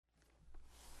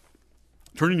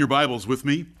Turn in your Bibles with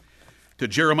me to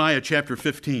Jeremiah chapter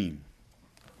 15.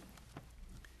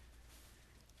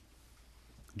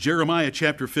 Jeremiah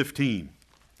chapter 15.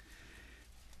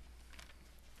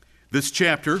 This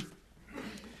chapter,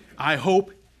 I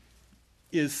hope,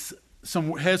 has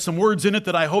some words in it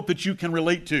that I hope that you can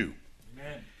relate to.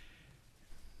 Amen.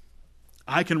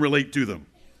 I can relate to them.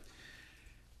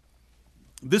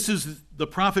 This is the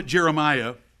prophet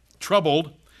Jeremiah,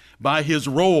 troubled by his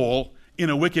role in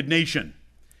a wicked nation.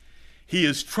 He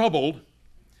is troubled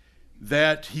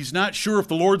that he's not sure if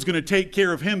the Lord's going to take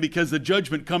care of him because the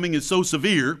judgment coming is so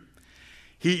severe.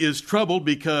 He is troubled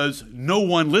because no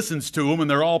one listens to him and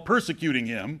they're all persecuting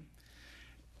him.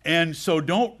 And so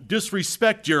don't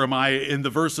disrespect Jeremiah in the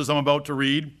verses I'm about to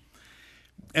read.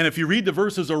 And if you read the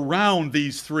verses around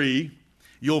these three,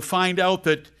 you'll find out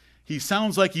that he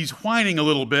sounds like he's whining a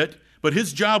little bit, but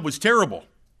his job was terrible.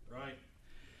 Right.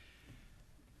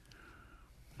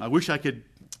 I wish I could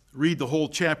read the whole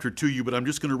chapter to you, but I'm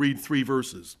just going to read 3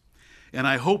 verses. And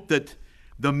I hope that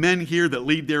the men here that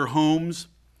lead their homes,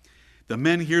 the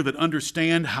men here that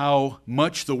understand how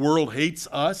much the world hates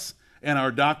us and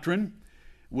our doctrine,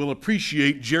 will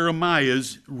appreciate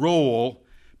Jeremiah's role,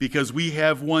 because we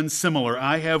have one similar.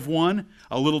 I have one,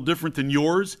 a little different than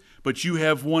yours, but you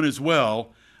have one as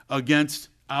well, against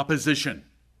opposition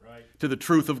to the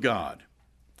truth of God.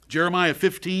 Jeremiah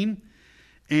 15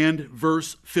 and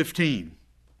verse 15.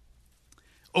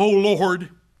 O Lord,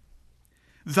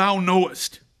 thou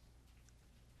knowest.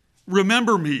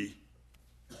 Remember me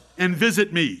and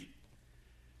visit me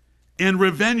and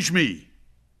revenge me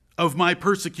of my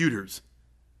persecutors.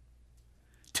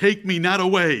 Take me not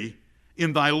away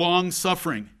in thy long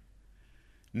suffering.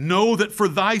 Know that for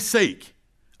thy sake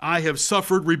I have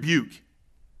suffered rebuke.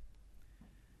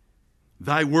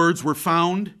 Thy words were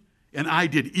found, and I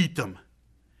did eat them.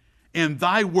 And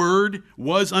thy word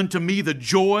was unto me the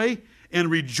joy and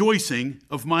rejoicing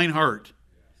of mine heart.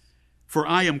 For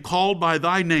I am called by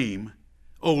thy name,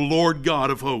 O Lord God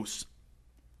of hosts.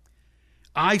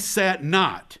 I sat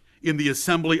not in the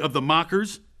assembly of the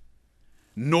mockers,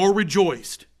 nor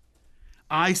rejoiced.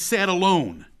 I sat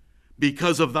alone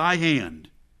because of thy hand,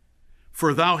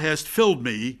 for thou hast filled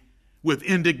me with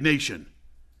indignation.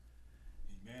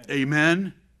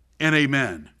 Amen and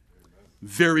amen.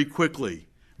 Very quickly,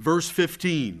 verse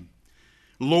 15.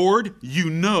 Lord, you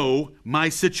know my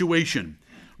situation.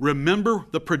 Remember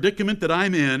the predicament that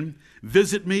I'm in.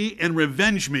 Visit me and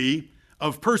revenge me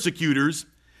of persecutors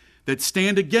that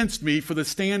stand against me for the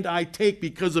stand I take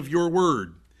because of your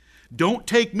word. Don't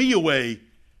take me away.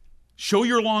 Show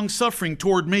your long suffering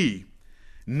toward me.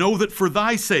 Know that for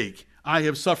thy sake I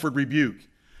have suffered rebuke.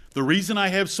 The reason I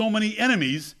have so many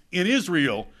enemies in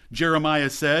Israel, Jeremiah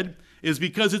said, is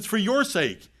because it's for your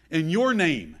sake and your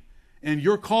name and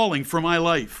your calling for my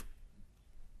life.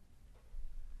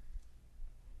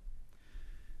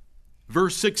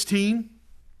 Verse 16,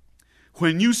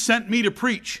 when you sent me to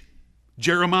preach,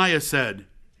 Jeremiah said,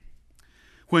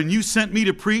 when you sent me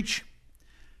to preach,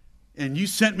 and you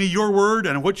sent me your word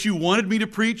and what you wanted me to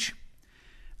preach,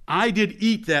 I did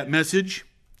eat that message,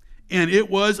 and it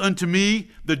was unto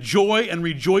me the joy and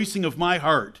rejoicing of my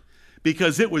heart,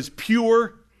 because it was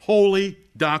pure, holy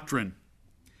doctrine.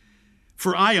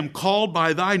 For I am called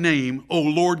by thy name, O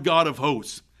Lord God of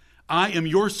hosts. I am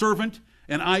your servant,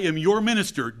 and I am your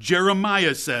minister,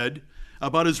 Jeremiah said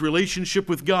about his relationship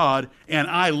with God, and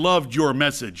I loved your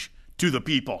message to the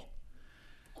people.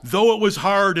 Though it was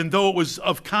hard, and though it was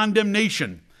of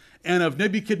condemnation, and of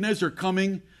Nebuchadnezzar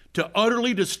coming to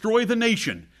utterly destroy the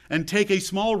nation and take a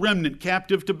small remnant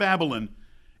captive to Babylon,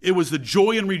 it was the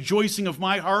joy and rejoicing of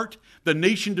my heart. The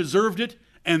nation deserved it,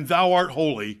 and thou art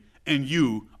holy, and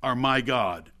you are my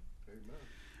God. Amen.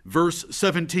 Verse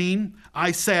 17,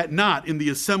 I sat not in the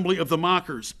assembly of the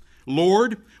mockers.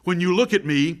 Lord, when you look at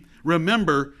me,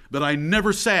 remember that I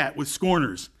never sat with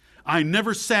scorners. I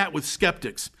never sat with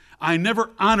skeptics. I never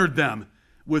honored them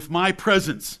with my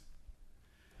presence.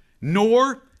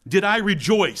 Nor did I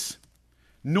rejoice,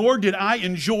 nor did I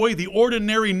enjoy the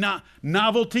ordinary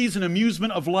novelties and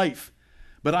amusement of life.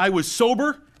 But I was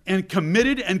sober and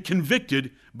committed and convicted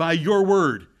by your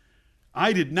word.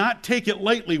 I did not take it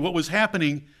lightly what was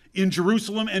happening in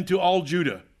Jerusalem and to all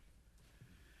Judah.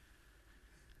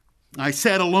 I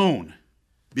sat alone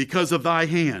because of thy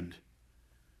hand.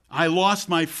 I lost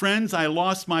my friends, I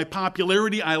lost my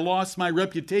popularity, I lost my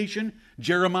reputation,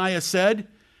 Jeremiah said,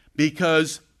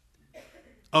 because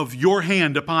of your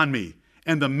hand upon me.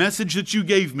 And the message that you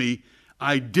gave me,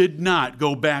 I did not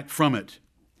go back from it.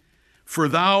 For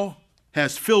thou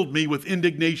hast filled me with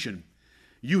indignation.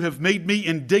 You have made me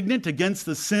indignant against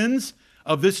the sins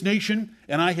of this nation,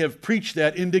 and I have preached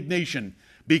that indignation.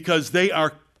 because they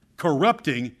are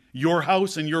corrupting your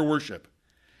house and your worship.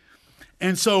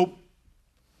 And so,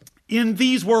 in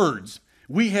these words,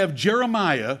 we have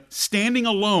Jeremiah standing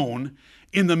alone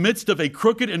in the midst of a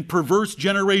crooked and perverse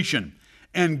generation.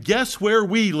 And guess where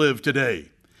we live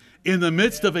today? In the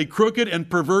midst of a crooked and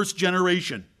perverse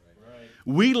generation.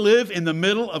 We live in the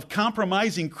middle of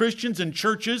compromising Christians and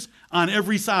churches on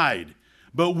every side,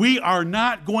 but we are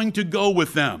not going to go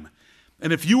with them.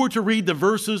 And if you were to read the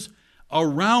verses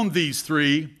around these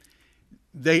three,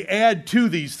 they add to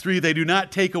these three, they do not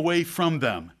take away from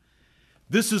them.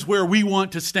 This is where we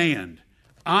want to stand.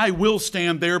 I will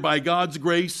stand there by God's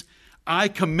grace. I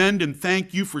commend and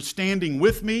thank you for standing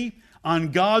with me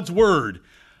on God's word.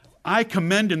 I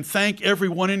commend and thank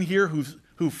everyone in here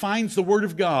who finds the word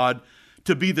of God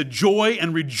to be the joy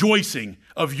and rejoicing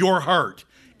of your heart,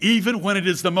 even when it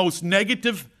is the most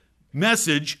negative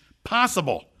message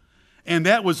possible. And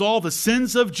that was all the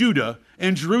sins of Judah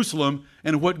and Jerusalem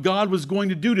and what God was going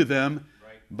to do to them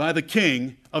by the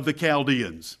king of the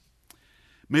Chaldeans.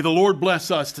 May the Lord bless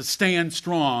us to stand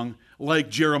strong like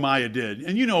Jeremiah did.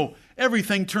 And you know,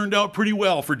 everything turned out pretty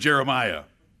well for Jeremiah.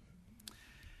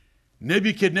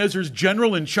 Nebuchadnezzar's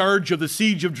general in charge of the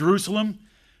siege of Jerusalem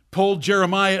pulled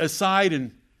Jeremiah aside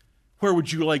and, where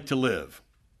would you like to live?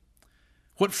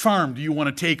 What farm do you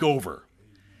want to take over?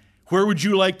 Where would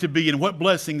you like to be, and what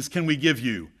blessings can we give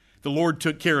you? The Lord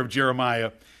took care of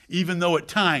Jeremiah, even though at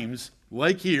times,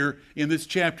 like here in this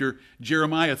chapter,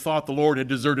 Jeremiah thought the Lord had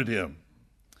deserted him.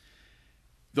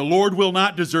 The Lord will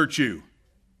not desert you.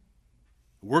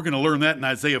 We're going to learn that in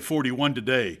Isaiah 41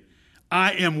 today.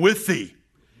 I am with thee.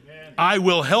 Amen. I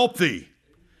will help thee.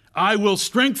 I will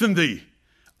strengthen thee.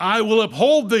 I will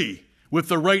uphold thee with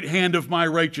the right hand of my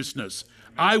righteousness.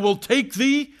 I will take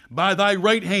thee by thy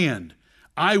right hand.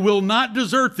 I will not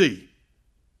desert thee.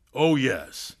 Oh,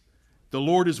 yes. The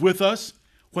Lord is with us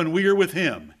when we are with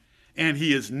him, and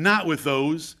he is not with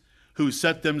those who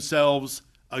set themselves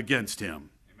against him.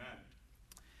 Amen.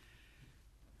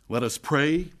 Let us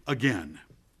pray again.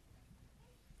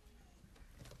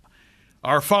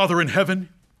 Our Father in heaven,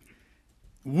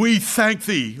 we thank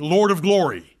thee, Lord of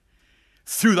glory,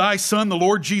 through thy Son, the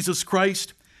Lord Jesus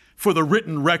Christ, for the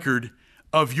written record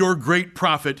of your great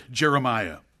prophet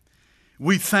Jeremiah.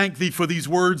 We thank thee for these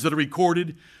words that are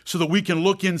recorded so that we can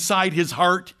look inside his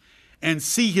heart and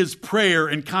see his prayer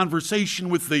and conversation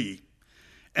with thee.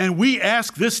 And we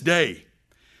ask this day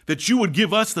that you would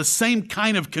give us the same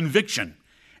kind of conviction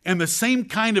and the same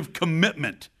kind of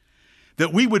commitment,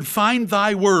 that we would find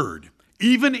thy word,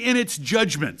 even in its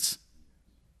judgments,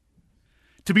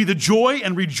 to be the joy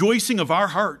and rejoicing of our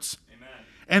hearts. Amen.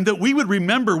 And that we would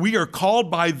remember we are called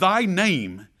by thy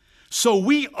name, so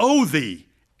we owe thee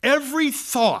every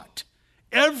thought,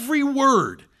 every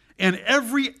word, and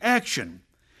every action,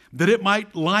 that it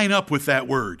might line up with that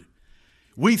word.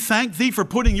 We thank thee for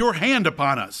putting your hand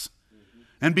upon us.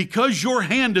 And because your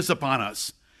hand is upon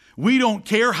us, we don't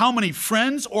care how many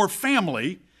friends or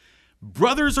family,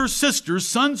 brothers or sisters,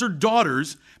 sons or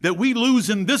daughters that we lose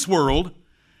in this world,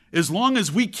 as long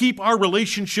as we keep our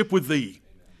relationship with thee.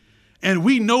 And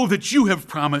we know that you have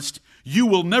promised you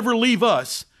will never leave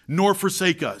us nor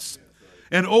forsake us.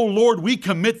 And oh Lord, we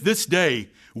commit this day,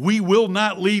 we will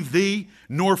not leave thee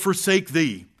nor forsake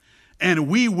thee. And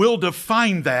we will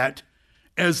define that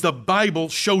as the Bible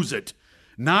shows it,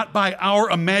 not by our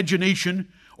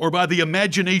imagination or by the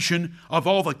imagination of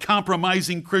all the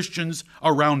compromising Christians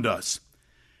around us.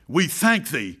 We thank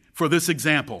thee for this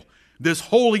example, this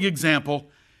holy example,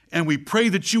 and we pray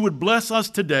that you would bless us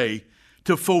today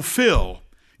to fulfill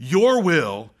your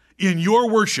will in your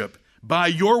worship by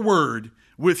your word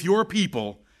with your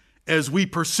people as we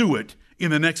pursue it in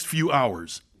the next few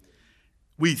hours.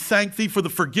 We thank thee for the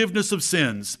forgiveness of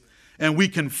sins, and we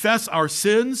confess our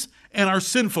sins and our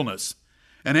sinfulness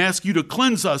and ask you to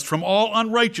cleanse us from all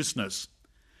unrighteousness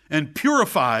and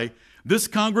purify this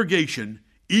congregation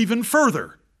even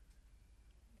further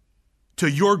to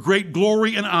your great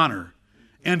glory and honor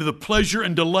and to the pleasure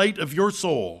and delight of your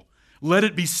soul. Let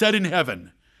it be said in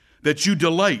heaven that you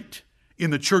delight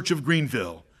in the Church of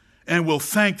Greenville, and will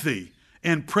thank thee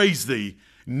and praise thee,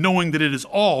 knowing that it is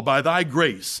all by thy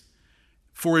grace.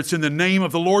 For it's in the name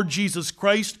of the Lord Jesus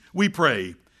Christ we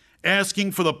pray,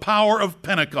 asking for the power of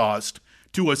Pentecost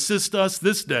to assist us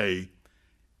this day,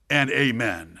 and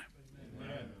amen.